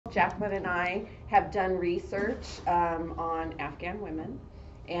Jaclyn and I have done research on Afghan women.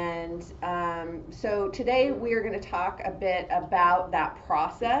 And so today we are going to talk a bit about that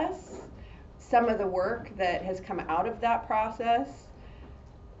process, some of the work that has come out of that process,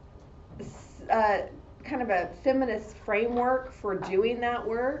 kind of a feminist framework for doing that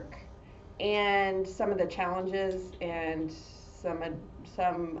work, and some of the challenges and some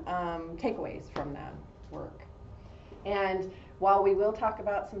takeaways from that work. And while we will talk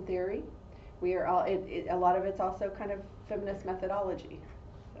about some theory, we are all a lot of it's also kind of feminist methodology.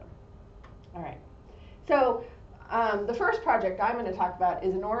 So, all right. So the first project I'm going to talk about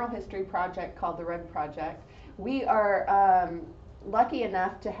is an oral history project called the R.U.G Project. We are lucky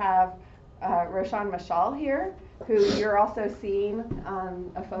enough to have Roshan Mashal here, who you're also seeing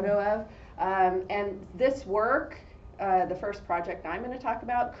a photo of. And this work, the first project I'm going to talk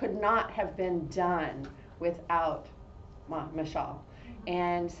about, could not have been done without Mashal.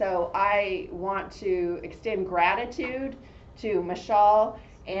 And so I want to extend gratitude to Mashal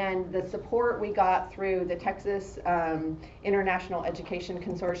and the support we got through the Texas International Education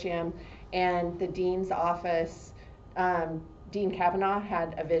Consortium and the Dean's Office. Dean Kavanaugh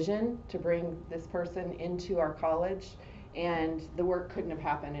had a vision to bring this person into our college, and the work couldn't have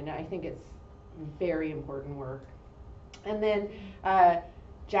happened, and I think it's very important work. And then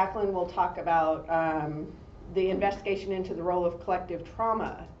Jaclyn will talk about the investigation into the role of collective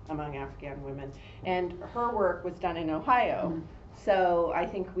trauma among Afghan women, and her work was done in Ohio. So I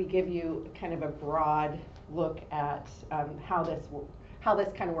think we give you kind of a broad look at how this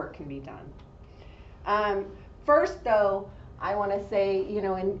kind of work can be done. First, though, I want to say,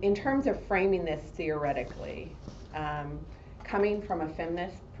 in terms of framing this theoretically, coming from a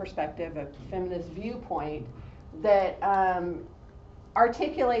feminist perspective, a feminist viewpoint that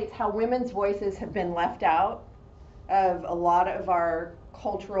articulates how women's voices have been left out of a lot of our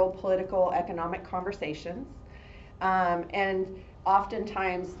cultural, political, economic conversations. And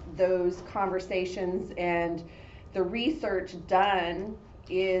oftentimes those conversations and the research done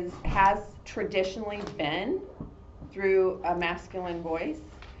has traditionally been through a masculine voice.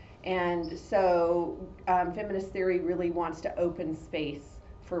 And so feminist theory really wants to open space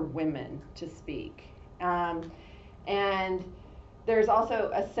for women to speak. And there's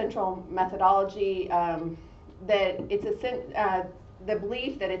also a central methodology that it's the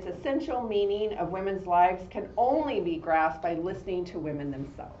belief that its essential meaning of women's lives can only be grasped by listening to women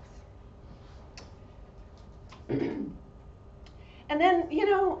themselves. And then,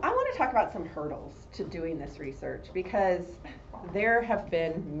 I want to talk about some hurdles to doing this research, because there have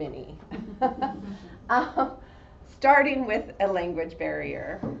been many. Starting with a language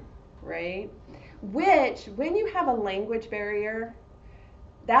barrier, right? Which, when you have a language barrier,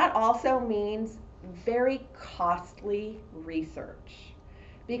 that also means very costly research,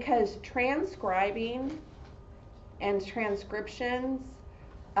 because transcribing and transcriptions,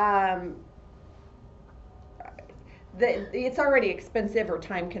 it's already expensive or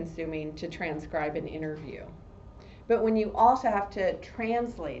time consuming to transcribe an interview. But when you also have to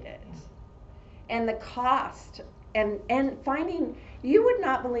translate it, and the cost, and finding, you would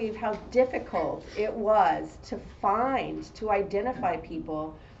not believe how difficult it was to identify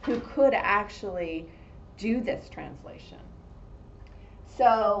people who could actually do this translation.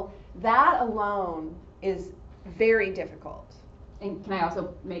 So that alone is very difficult. And can I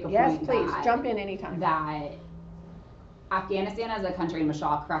also make a point? Yes, please, jump in anytime. That Afghanistan as a country, and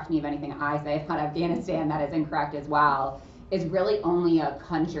Mashal, correct me if anything I say about Afghanistan that is incorrect as well, is really only a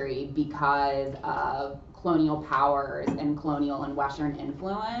country because of colonial powers and colonial and Western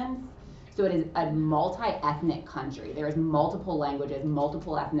influence. So it is a multi-ethnic country. There's multiple languages,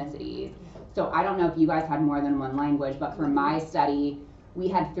 multiple ethnicities. So I don't know if you guys had more than one language, but for my study, we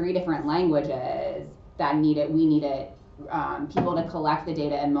had 3 different languages that we needed people to collect the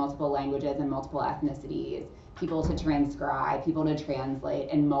data in multiple languages and multiple ethnicities, people to transcribe, people to translate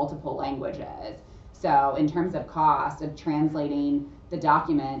in multiple languages. So in terms of cost of translating the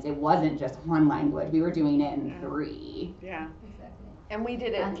documents, it wasn't just one language. We were doing it in 3. Yeah. Exactly. And we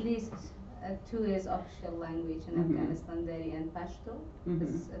did it. At least 2 is official language in Afghanistan, Dari and Pashto.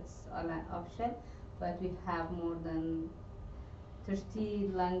 It's official, but we have more than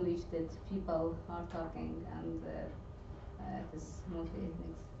 30 languages that people are talking, and it is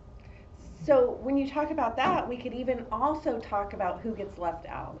multi-ethnic. So when you talk about that, we could even also talk about who gets left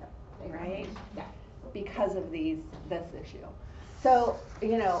out, right? Yeah. Because of this issue. So,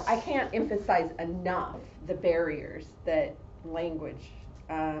 I can't emphasize enough the barriers that language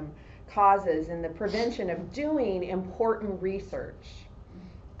causes in the prevention of doing important research.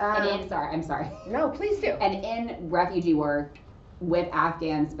 I'm sorry. No, please do. And in refugee work, with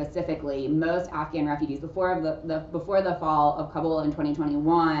Afghans specifically, most Afghan refugees before the fall of Kabul in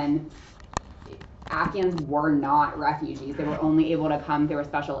 2021, Afghans were not refugees. They were only able to come through a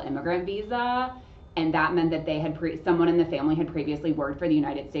special immigrant visa, and that meant that they had someone in the family had previously worked for the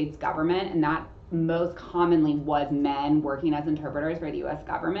United States government, and that most commonly was men working as interpreters for the U.S.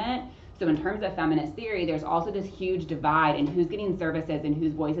 government. So in terms of feminist theory, there's also this huge divide in who's getting services and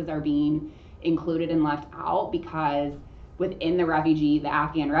whose voices are being included and left out, because within the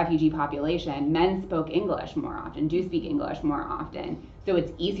Afghan refugee population, men spoke English more often, do speak English more often. So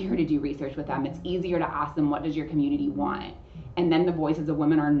it's easier to do research with them. It's easier to ask them, what does your community want? And then the voices of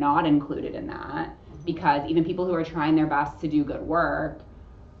women are not included in that, because even people who are trying their best to do good work,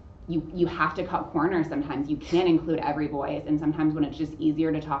 you have to cut corners sometimes. You can't include every voice, and sometimes when it's just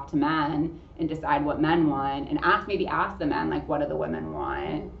easier to talk to men and decide what men want, and maybe ask the men, like, what do the women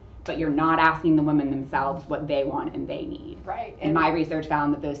want? But you're not asking the women themselves what they want and they need. Right. And my research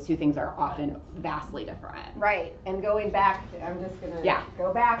found that those two things are often vastly different. Right. And going back, I'm just going to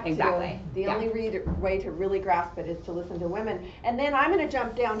go back exactly. to the only way to really grasp it is to listen to women. And then I'm going to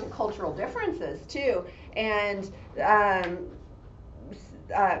jump down to cultural differences too. And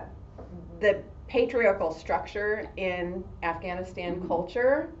the patriarchal structure in Afghanistan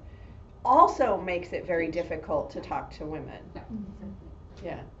culture also makes it very difficult to talk to women.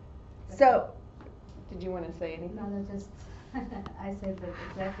 Yeah. So, did you want to say anything? No, just I said that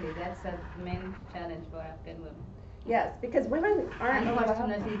exactly. That's the main challenge for Afghan women. Yes, because women aren't.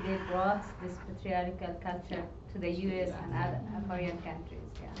 Unfortunately, they brought this patriarchal culture to the U.S. and other Korean countries.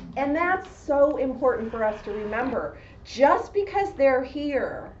 Yeah. And that's so important for us to remember. Just because they're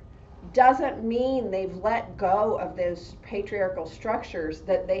here doesn't mean they've let go of those patriarchal structures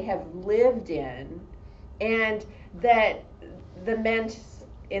that they have lived in, and that the men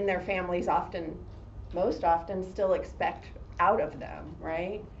in their families most often still expect out of them,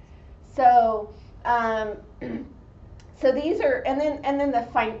 right? So, so these are, and then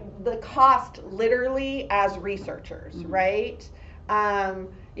the cost literally as researchers, right?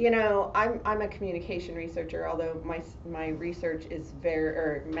 You know, I'm a communication researcher, although my research is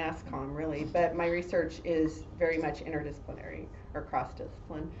mass comm really, but my research is very much interdisciplinary or cross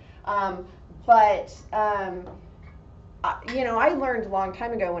discipline. You know, I learned a long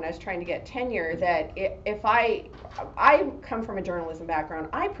time ago when I was trying to get tenure that if I come from a journalism background,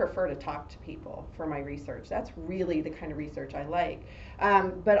 I prefer to talk to people for my research. That's really the kind of research I like.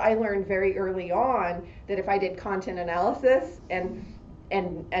 But I learned very early on that if I did content analysis and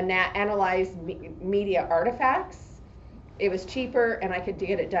analyze media artifacts, it was cheaper and I could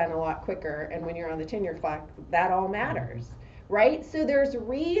get it done a lot quicker. And when you're on the tenure clock, that all matters, right? So there's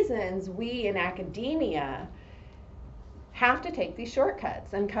reasons we in academia have to take these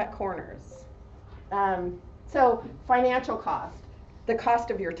shortcuts and cut corners. So financial cost, the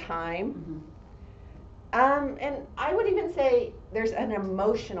cost of your time. And I would even say there's an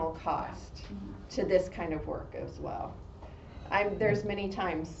emotional cost to this kind of work as well. There's many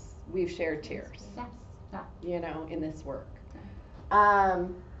times we've shared tears, you know, in this work.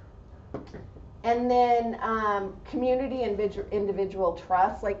 And then community and individual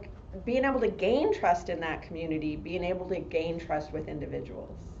trust, like being able to gain trust in that community, being able to gain trust with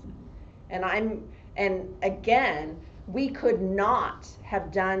individuals. And again, we could not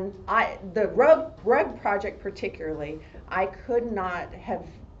have done, the R.U.G project particularly, we could not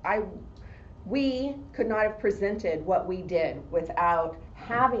have presented what we did without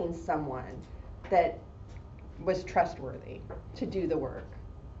having someone that was trustworthy to do the work.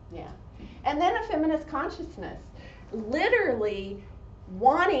 Yeah. And then a feminist consciousness, literally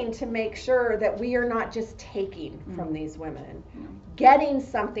wanting to make sure that we are not just taking from these women, getting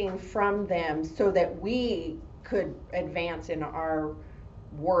something from them so that we could advance in our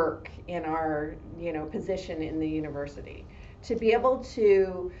work, in our, you know, position in the university. To be able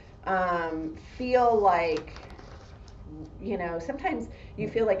to feel like, you know, sometimes you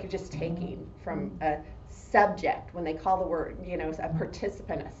feel like you're just taking from a subject when they call the word, you know, a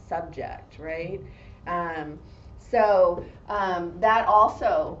participant a subject, right? So that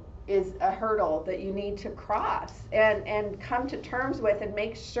also is a hurdle that you need to cross and come to terms with and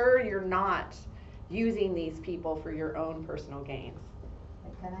make sure you're not using these people for your own personal gains.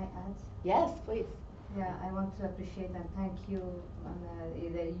 Can I add? Yes, please. Yeah, I want to appreciate and thank you on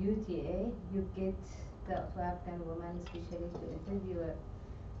the UTA. You get the Afghan women, especially to interview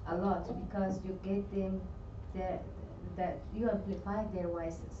a lot, because you get them that you amplify their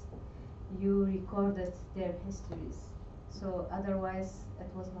voices. You recorded their histories. So otherwise it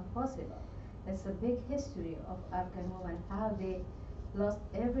was not possible. It's a big history of Afghan women, how they lost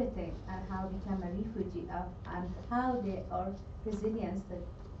everything and how become a refugee and how they are resilient that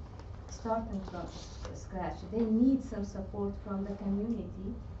starting from scratch. They need some support from the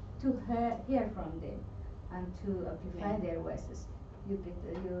community to hear from them and to amplify their voices. You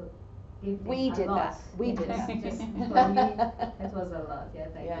gave them We a did lot. that. We did Yes, that. just for me, it was a lot. Yeah,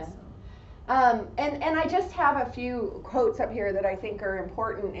 thank Yeah. you so much. And I just have a few quotes up here that I think are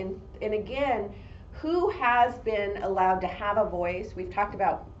important. And again, who has been allowed to have a voice? We've talked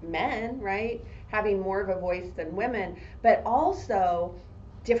about men, right? Having more of a voice than women, but also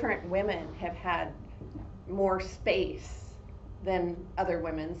different women have had more space than other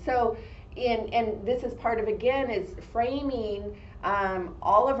women. So, and this is part of, again, is framing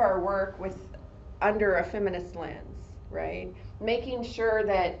all of our work with under a feminist lens, right? Making sure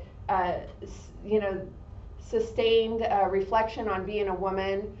that sustained reflection on being a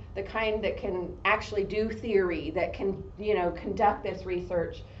woman, the kind that can actually do theory, that can, conduct this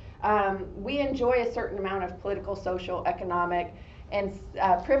research. We enjoy a certain amount of political, social, economic, and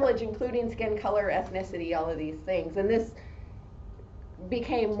privilege, including skin color, ethnicity, all of these things. And this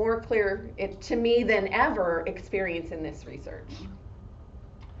became more clear to me than ever experiencing this research.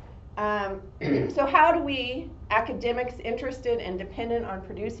 So how do we, academics interested and dependent on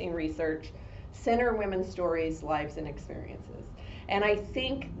producing research, center women's stories, lives, and experiences? And I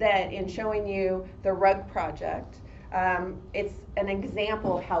think that in showing you the R.U.G project, it's an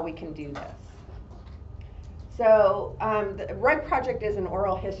example of how we can do this. So the R.U.G project is an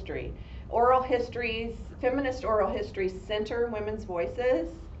oral history. Oral histories, feminist oral histories center women's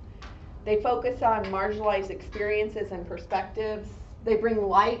voices. They focus on marginalized experiences and perspectives. They bring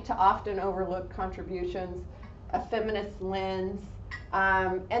light to often overlooked contributions, a feminist lens.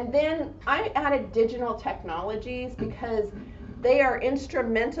 And then I added digital technologies because they are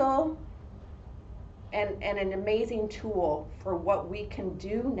instrumental and an amazing tool for what we can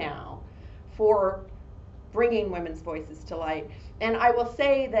do now for bringing women's voices to light. And I will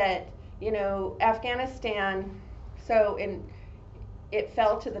say that, Afghanistan, it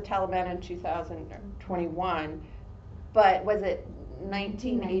fell to the Taliban in 2021, but was it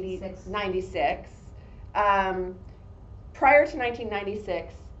 1996? Prior to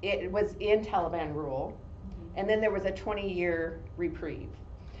 1996, it was in Taliban rule, and then there was a 20-year reprieve.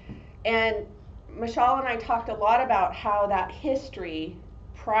 And Mashal and I talked a lot about how that history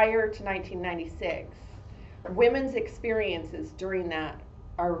prior to 1996, women's experiences during that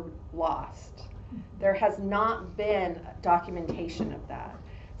are lost. There has not been documentation of that.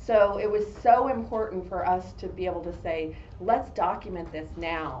 So it was so important for us to be able to say, let's document this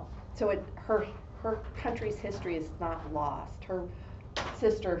now. So her country's history is not lost. Her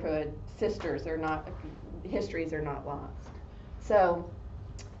histories are not lost. So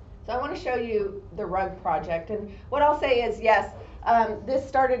I want to show you the R.U.G project. And what I'll say is, yes, this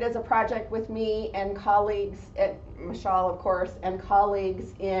started as a project with me and colleagues at Mashal, of course, and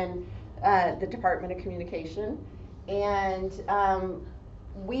colleagues in the Department of Communication. And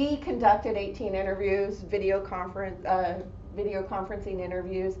we conducted 18 interviews, video conferencing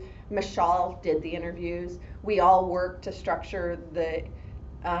interviews. Mashal did the interviews. We all worked to structure the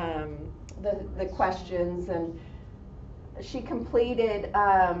questions, and she completed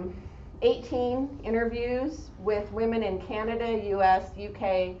 18 interviews with women in Canada, U.S.,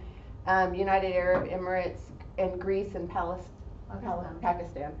 UK, United Arab Emirates, and Greece and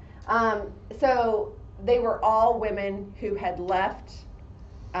Pakistan. So they were all women who had left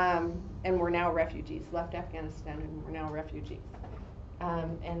and were now refugees, left Afghanistan and were now refugees.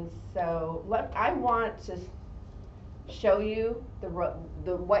 And so I want to show you the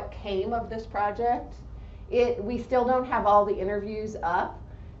what came of this project. We still don't have all the interviews up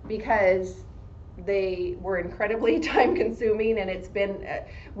because they were incredibly time consuming, and it's been,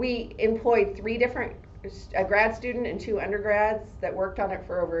 we employed 3 different, a grad student and 2 undergrads that worked on it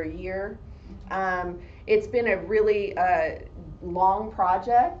for over a year. It's been a really long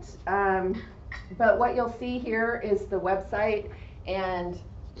project, but what you'll see here is the website and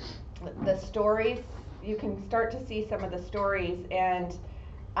the stories. You can start to see some of the stories, and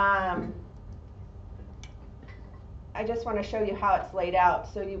I just want to show you how it's laid out.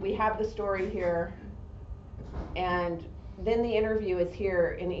 So we have the story here, and then the interview is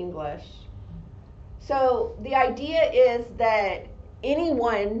here in English. So the idea is that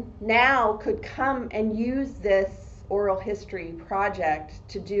anyone now could come and use this oral history project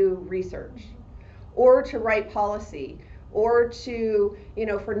to do research, or to write policy, or to,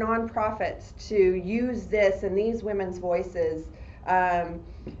 for nonprofits to use this and these women's voices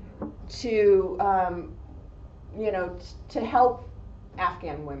to help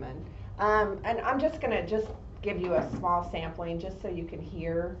Afghan women. And I'm just going to give you a small sampling just so you can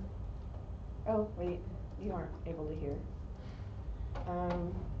hear. Oh, wait, you aren't able to hear.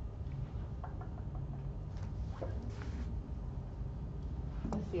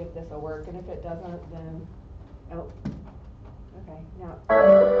 Let's see if this will work, and if it doesn't, then, oh, okay, now.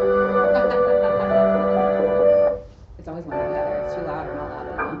 It's always one or the other. It's too loud or not loud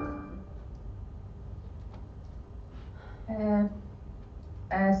enough.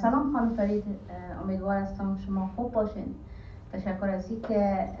 سلام خانم فرید، امیدوار هستم شما خوب باشین. تشکر از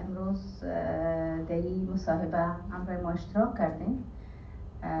اینکه امروز در این مصاحبه همراه ما اشتراک کردین.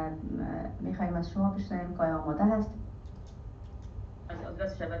 میخوایم از شما بشنویم که آماده هست. از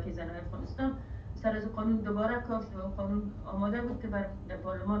آدرس شبکه زنان افغانستان سر از قانون دوباره کافت و قانون آماده بود که در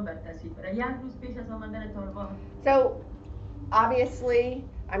پارلمان بر تصویب بره. یک روز پیش از آمدن طالبان. So obviously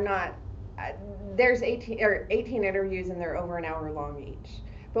I'm not there's 18 interviews and they're over an hour long each.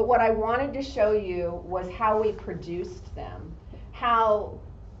 But what I wanted to show you was how we produced them.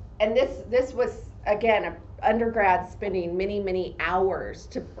 And this was again an undergrad spending many hours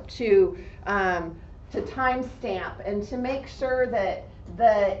to timestamp and to make sure that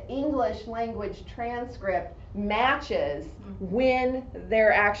the English language transcript matches when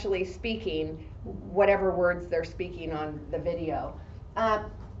they're actually speaking whatever words they're speaking on the video.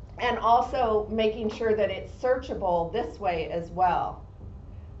 And also making sure that it's searchable this way as well.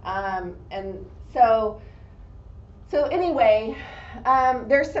 And so anyway,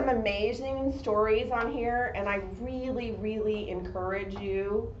 there's some amazing stories on here, and I really encourage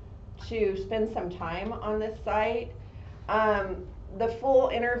you to spend some time on this site. The full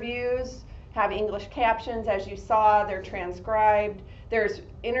interviews have English captions, as you saw. They're transcribed. There's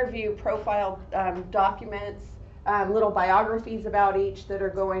interview profile documents, little biographies about each that are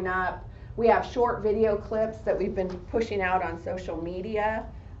going up. We have short video clips that we've been pushing out on social media.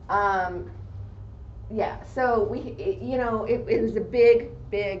 Yeah, so it was a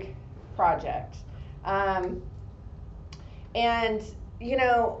big project. And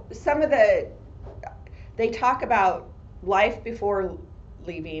some of they talk about life before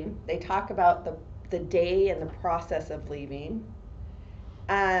leaving. They talk about the day and the process of leaving.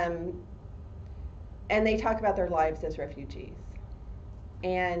 And they talk about their lives as refugees.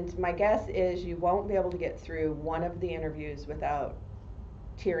 And my guess is you won't be able to get through one of the interviews without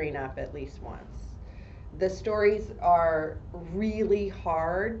tearing up at least once. The stories are really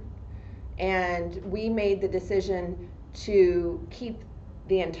hard, and we made the decision to keep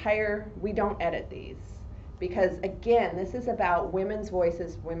we don't edit these, because again, this is about women's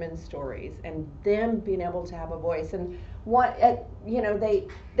voices, women's stories, and them being able to have a voice. And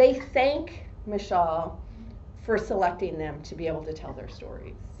they thank Mashal for selecting them to be able to tell their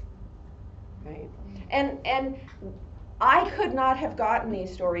stories, right? And I could not have gotten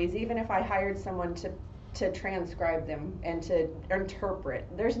these stories even if I hired someone to transcribe them and to interpret.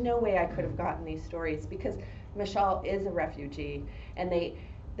 There's no way I could have gotten these stories, because Mashal is a refugee, and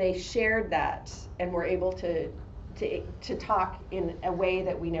they shared that and were able to talk in a way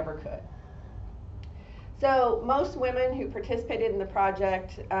that we never could. So most women who participated in the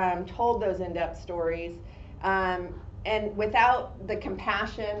project told those in-depth stories, and without the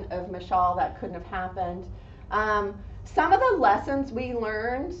compassion of Mashal, that couldn't have happened. Some of the lessons we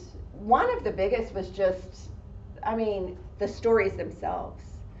learned, one of the biggest was just, the stories themselves.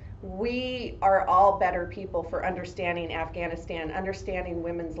 We are all better people for understanding Afghanistan, understanding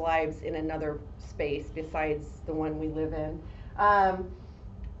women's lives in another space besides the one we live in.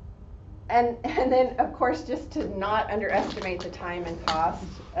 And then, of course, just to not underestimate the time and cost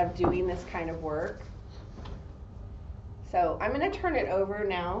of doing this kind of work. So I'm going to turn it over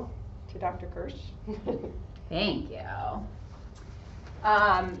now to Dr. Kirsch. Thank you.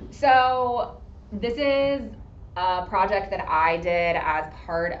 So this is a project that I did as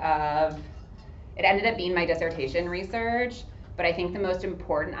part of, it ended up being my dissertation research, but I think the most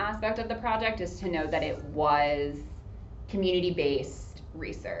important aspect of the project is to know that it was community-based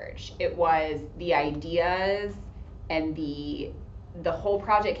research. It was the ideas, and the whole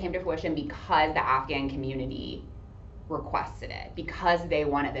project came to fruition because the Afghan community requested it, because they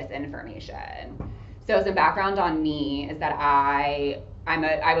wanted this information. So some background on me is that I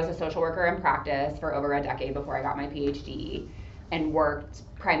was a social worker in practice for over a decade before I got my PhD, and worked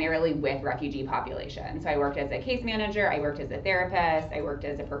primarily with refugee populations. So I worked as a case manager, I worked as a therapist, I worked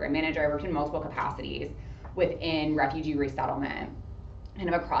as a program manager, I worked in multiple capacities within refugee resettlement, kind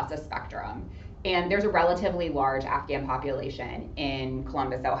of across the spectrum. And there's a relatively large Afghan population in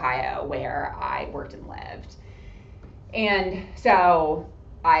Columbus, Ohio, where I worked and lived. And so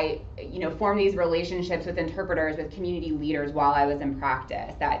I, formed these relationships with interpreters, with community leaders while I was in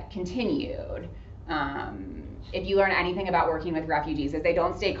practice that continued. if you learn anything about working with refugees, is they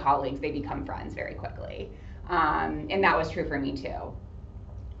don't stay colleagues, they become friends very quickly. And that was true for me too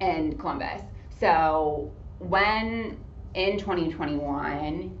in Columbus. So when in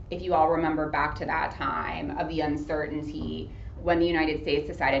 2021, if you all remember back to that time of the uncertainty, when the United States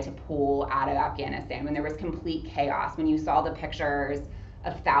decided to pull out of Afghanistan, when there was complete chaos, when you saw the pictures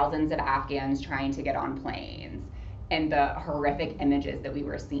of thousands of Afghans trying to get on planes and the horrific images that we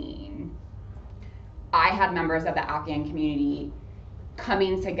were seeing, I had members of the Afghan community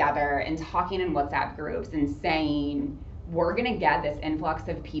coming together and talking in WhatsApp groups and saying, we're gonna get this influx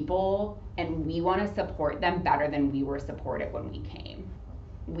of people and we wanna support them better than we were supported when we came.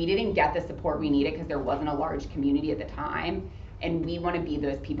 We didn't get the support we needed because there wasn't a large community at the time, and we wanna be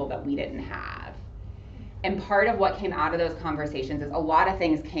those people that we didn't have. And part of what came out of those conversations is a lot of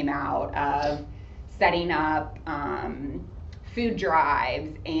things came out of setting up food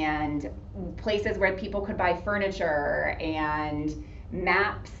drives and places where people could buy furniture and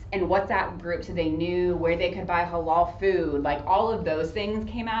maps and WhatsApp groups so they knew where they could buy halal food. Like all of those things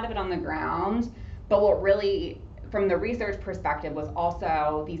came out of it on the ground. But what really, from the research perspective, was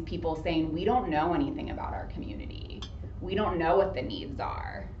also these people saying, we don't know anything about our community. We don't know what the needs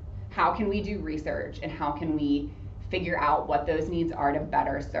are. How can we do research and how can we figure out what those needs are to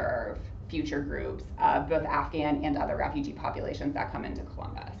better serve future groups of both Afghan and other refugee populations that come into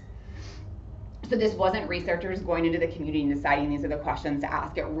Columbus? So this wasn't researchers going into the community and deciding these are the questions to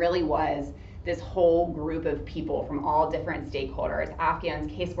ask. It really was this whole group of people from all different stakeholders,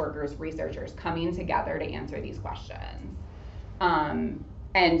 Afghans, caseworkers, researchers, coming together to answer these questions. And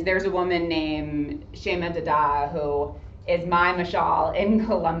there's a woman named Shema Dada who is my Mashal in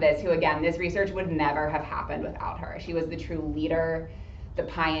Columbus, who again, this research would never have happened without her. She was the true leader, the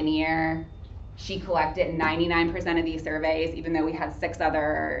pioneer. She collected 99% of these surveys, even though we had 6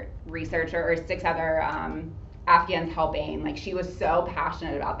 other Afghans helping. Like, she was so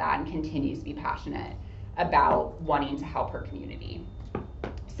passionate about that and continues to be passionate about wanting to help her community.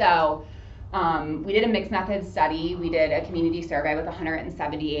 So we did a mixed method study. We did a community survey with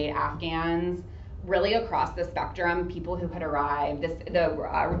 178 Afghans, really across the spectrum, people who had arrived. The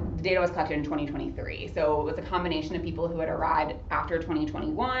data was collected in 2023. So it was a combination of people who had arrived after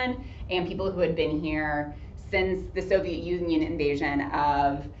 2021 and people who had been here since the Soviet Union invasion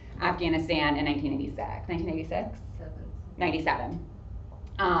of Afghanistan in 1996? 97.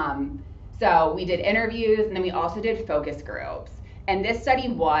 So we did interviews and then we also did focus groups. And this study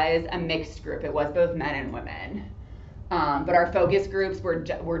was a mixed group. It was both men and women. But our focus groups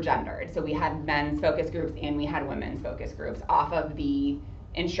were gendered. So we had men's focus groups and we had women's focus groups off of the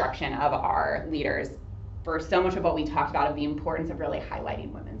instruction of our leaders for so much of what we talked about of the importance of really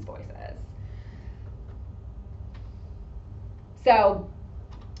highlighting women's voices. So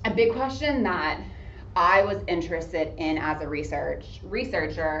a big question that I was interested in as a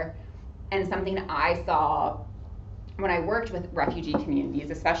researcher and something that I saw when I worked with refugee communities,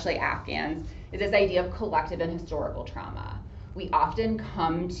 especially Afghans, is this idea of collective and historical trauma. We often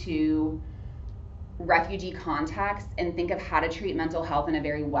come to refugee contexts and think of how to treat mental health in a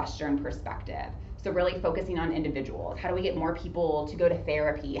very Western perspective. So really focusing on individuals. How do we get more people to go to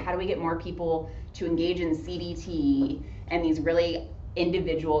therapy? How do we get more people to engage in CBT and these really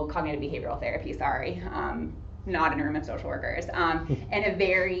individual cognitive behavioral therapy, not in a room of social workers, in a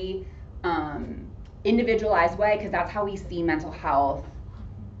very individualized way, because that's how we see mental health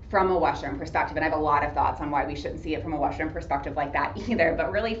from a Western perspective. And I have a lot of thoughts on why we shouldn't see it from a Western perspective like that either,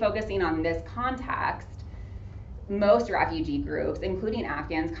 but really focusing on this context, most refugee groups, including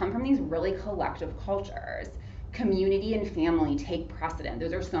Afghans, come from these really collective cultures. Community and family take precedent.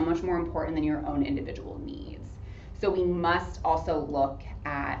 Those are so much more important than your own individual needs. So we must also look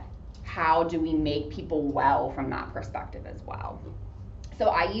at how do we make people well from that perspective as well. So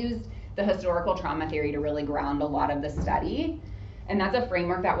I used the historical trauma theory to really ground a lot of the study. And that's a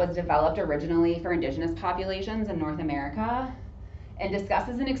framework that was developed originally for Indigenous populations in North America and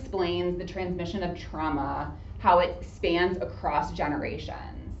discusses and explains the transmission of trauma, how it spans across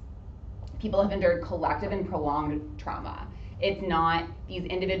generations. People have endured collective and prolonged trauma. It's not these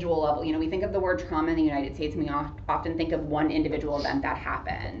individual level, we think of the word trauma in the United States and we often think of one individual event that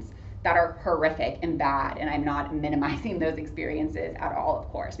happens that are horrific and bad, and I'm not minimizing those experiences at all, of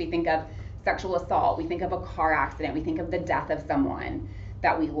course. We think of sexual assault, we think of a car accident, we think of the death of someone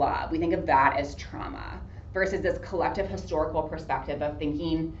that we love. We think of that as trauma versus this collective historical perspective of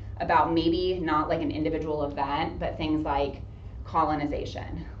thinking about maybe not like an individual event, but things like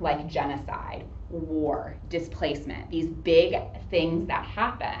colonization, like genocide, war, displacement, these big things that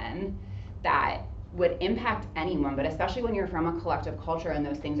happen that would impact anyone, but especially when you're from a collective culture and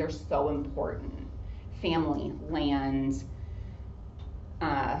those things are so important. family, land,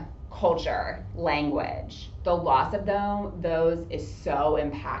 culture, language. The loss of those is so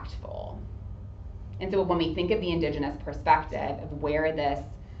impactful. And so when we think of the Indigenous perspective of where this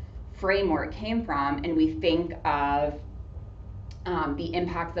framework came from, and we think of the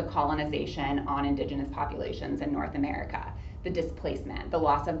impacts of colonization on Indigenous populations in North America, the displacement, the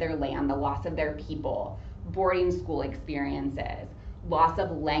loss of their land, the loss of their people, boarding school experiences, loss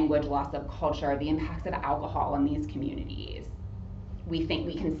of language, loss of culture, the impacts of alcohol in these communities. We think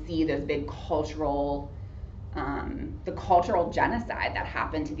we can see those big cultural, the cultural genocide that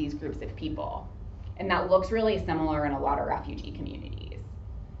happened to these groups of people. And that looks really similar in a lot of refugee communities.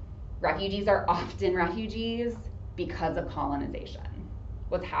 Refugees are often refugees because of colonization.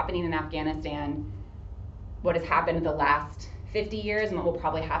 What's happening in Afghanistan, what has happened in the last 50 years and what will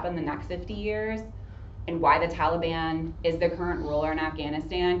probably happen the next 50 years, and why the Taliban is the current ruler in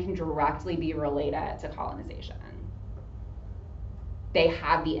Afghanistan can directly be related to colonization. They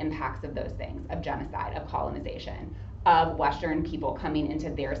have the impacts of those things, of genocide, of colonization, of Western people coming into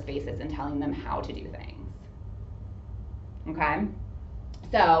their spaces and telling them how to do things. Okay?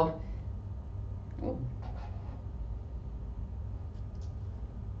 So,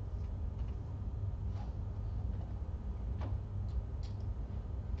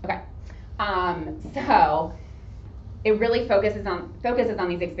 so it really focuses on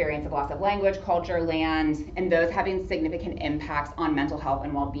these experiences of loss of language, culture, land, and those having significant impacts on mental health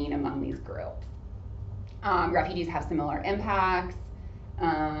and well-being among these groups. Refugees have similar impacts,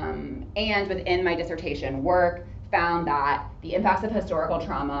 and within my dissertation work, found that the impacts of historical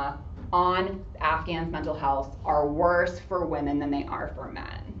trauma on Afghans' mental health are worse for women than they are for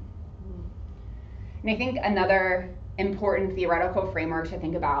men. And I think another important theoretical framework to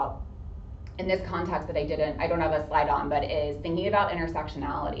think about in this context that I don't have a slide on, but is thinking about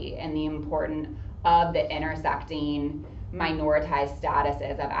intersectionality and the importance of the intersecting minoritized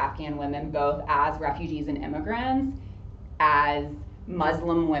statuses of Afghan women, both as refugees and immigrants, as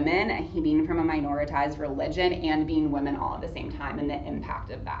Muslim women, being from a minoritized religion, and being women all at the same time, and the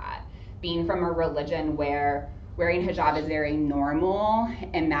impact of that. Being from a religion where wearing hijab is very normal,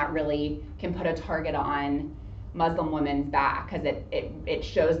 and that really can put a target on Muslim women's back because it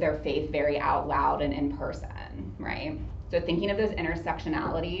shows their faith very out loud and in person, right? So thinking of those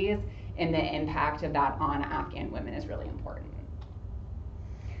intersectionalities and the impact of that on Afghan women is really important.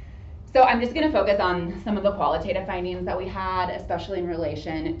 So I'm just going to focus on some of the qualitative findings that we had, especially in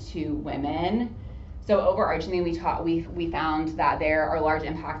relation to women. So overarchingly, we found that there are large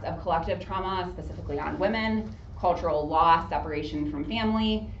impacts of collective trauma, specifically on women, cultural loss, separation from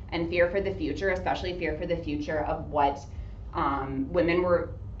family, and fear for the future, especially fear for the future of what women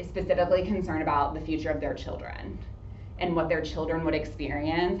were specifically concerned about, the future of their children and what their children would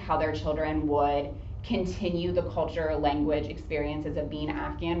experience, how their children would continue the culture, language, experiences of being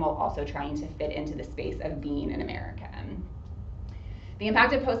Afghan while also trying to fit into the space of being an American. The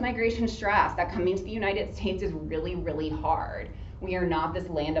impact of post-migration stress, that coming to the United States is really, really hard. We are not this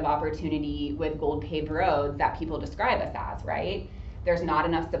land of opportunity with gold paved roads that people describe us as, right? There's not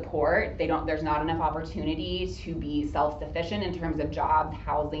enough support. There's not enough opportunity to be self-sufficient in terms of jobs,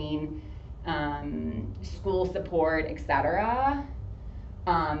 housing, school support, etc.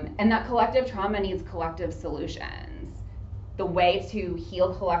 And that collective trauma needs collective solutions. The way to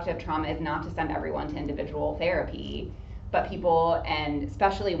heal collective trauma is not to send everyone to individual therapy, but people, and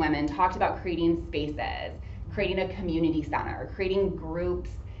especially women, talked about creating spaces, creating a community center, creating groups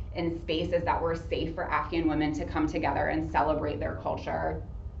and spaces that were safe for Afghan women to come together and celebrate their culture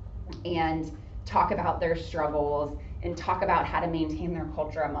and talk about their struggles and talk about how to maintain their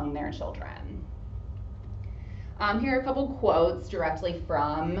culture among their children. Here are a couple quotes directly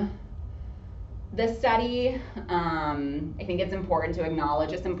from this study. I think it's important to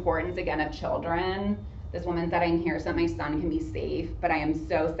acknowledge this importance again of children. This woman said, "I'm here so that my son can be safe, but I am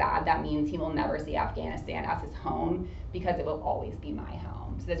so sad that means he will never see Afghanistan as his home because it will always be my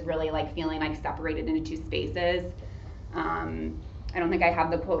home." So this really like feeling like separated into two spaces. I don't think I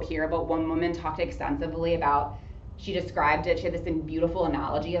have the quote here, but one woman talked extensively about, she described it, she had this beautiful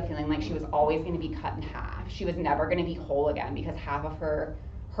analogy of feeling like she was always going to be cut in half. She was never going to be whole again because half of her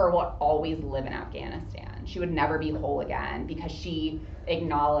will always live in Afghanistan. She would never be whole again because she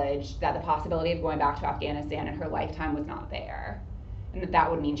acknowledged that the possibility of going back to Afghanistan in her lifetime was not there. And that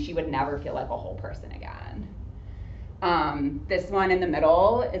would mean she would never feel like a whole person again. This one in the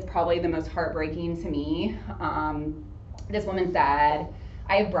middle is probably the most heartbreaking to me. This woman said,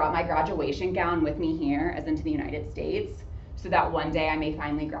 "I have brought my graduation gown with me here, as into the United States, so that one day I may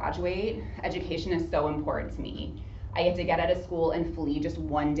finally graduate. Education is so important to me. I get to get out of school and flee just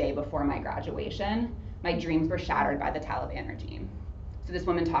one day before my graduation. My dreams were shattered by the Taliban regime. So this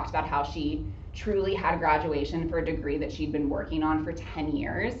woman talked about how she truly had graduation for a degree that she'd been working on for 10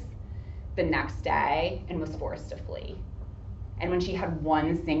 years the next day and was forced to flee. And when she had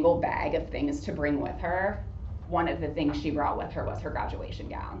one single bag of things to bring with her, one of the things she brought with her was her graduation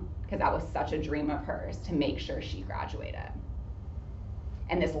gown, because that was such a dream of hers to make sure she graduated.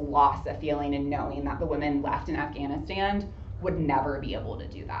 And this loss of feeling and knowing that the women left in Afghanistan would never be able to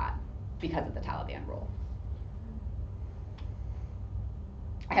do that because of the Taliban rule.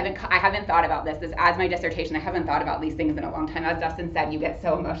 I haven't thought about this as my dissertation. I haven't thought about these things in a long time. As Dustin said, you get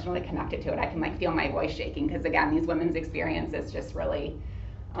so emotionally connected to it. I can like feel my voice shaking because again, these women's experiences just really,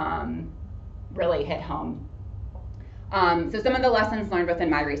 really hit home. So some of the lessons learned within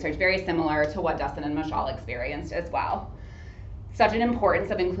my research, very similar to what Dustin and Mashal experienced as well. Such an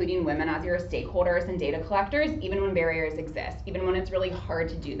importance of including women as your stakeholders and data collectors, even when barriers exist, even when it's really hard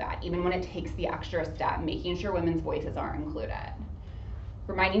to do that, even when it takes the extra step, making sure women's voices are included.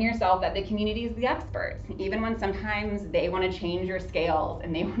 Reminding yourself that the community is the experts, even when sometimes they want to change your scales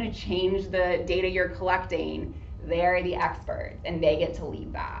and they want to change the data you're collecting, they're the experts and they get to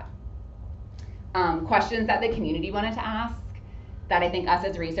lead that. Questions that the community wanted to ask that I think us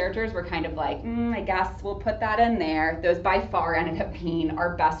as researchers were kind of like, I guess we'll put that in there. Those by far ended up being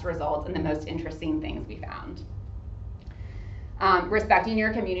our best results and the most interesting things we found. Respecting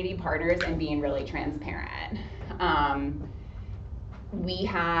your community partners and being really transparent. We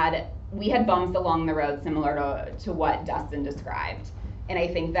had bumps along the road similar to what Dustin described. And I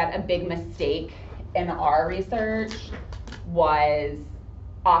think that a big mistake in our research was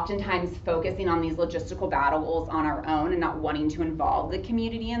oftentimes focusing on these logistical battles on our own and not wanting to involve the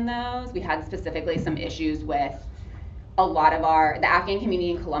community in those. We had specifically some issues with a lot of the Afghan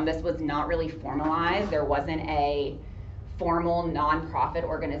community in Columbus was not really formalized. There wasn't a formal nonprofit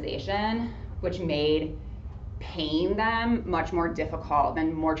organization, which made paying them much more difficult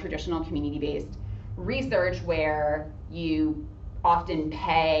than more traditional community-based research where you often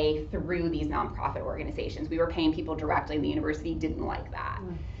pay through these nonprofit organizations. We were paying people directly and the university didn't like that.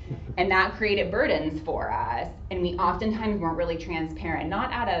 And that created burdens for us. And we oftentimes weren't really transparent,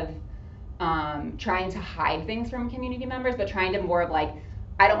 not out of trying to hide things from community members, but trying to more of like,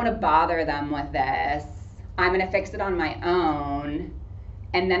 I don't want to bother them with this. I'm going to fix it on my own.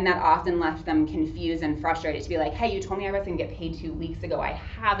 And then that often left them confused and frustrated to be like, hey, you told me I was going to get paid 2 weeks ago. I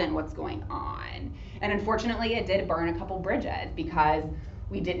haven't. What's going on? And unfortunately, it did burn a couple bridges because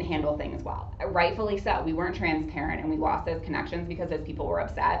we didn't handle things well. Rightfully so. We weren't transparent and we lost those connections because those people were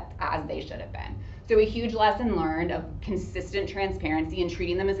upset as they should have been. So a huge lesson learned of consistent transparency and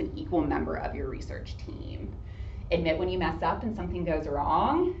treating them as an equal member of your research team. Admit when you mess up and something goes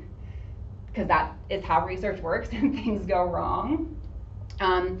wrong, because that is how research works and things go wrong.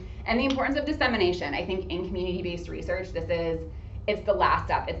 And the importance of dissemination. I think in community-based research, it's the last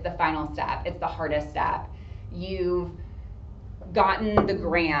step, it's the final step, it's the hardest step. You've gotten the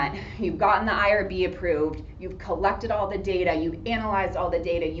grant, you've gotten the IRB approved, you've collected all the data, you've analyzed all the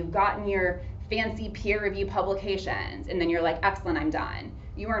data, you've gotten your fancy peer review publications, and then you're like, excellent, I'm done.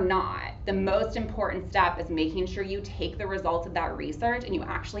 You are not. The most important step is making sure you take the results of that research and you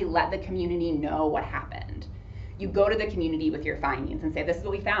actually let the community know what happened. You go to the community with your findings and say, this is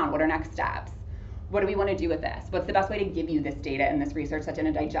what we found, what are next steps? What do we want to do with this? What's the best way to give you this data and this research such in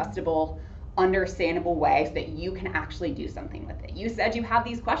a digestible, understandable way so that you can actually do something with it? You said you have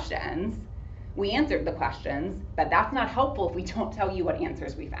these questions. We answered the questions, but that's not helpful if we don't tell you what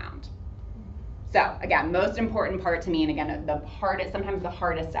answers we found. So again, most important part to me, and again, sometimes the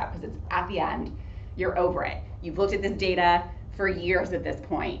hardest step, because it's at the end, you're over it. You've looked at this data for years at this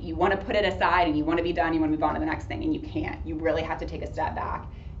point. You want to put it aside and you want to be done, you want to move on to the next thing, and you can't. You really have to take a step back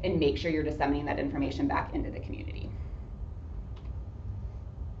and make sure you're disseminating that information back into the community.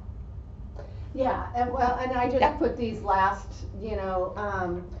 Yeah, and I just put these last,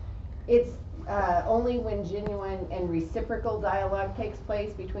 it's only when genuine and reciprocal dialogue takes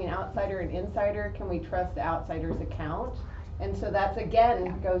place between outsider and insider can we trust the outsider's account. And so that's,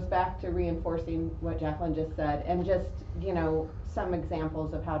 again, goes back to reinforcing what Jaclyn just said, and just, some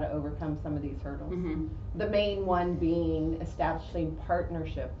examples of how to overcome some of these hurdles. Mm-hmm. The main one being establishing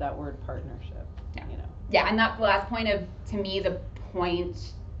partnership, that word partnership. Yeah, yeah, and that last point to me, the point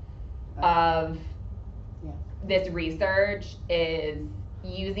of this research is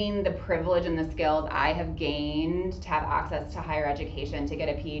using the privilege and the skills I have gained to have access to higher education, to get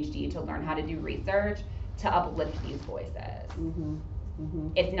a PhD, to learn how to do research, to uplift these voices. Mm-hmm. Mm-hmm.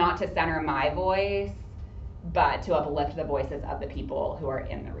 It's not to center my voice, but to uplift the voices of the people who are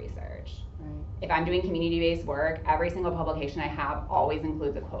in the research. Right. If I'm doing community-based work, every single publication I have always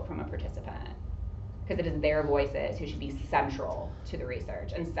includes a quote from a participant. because it is their voices who should be central to the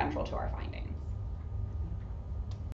research and central to our findings.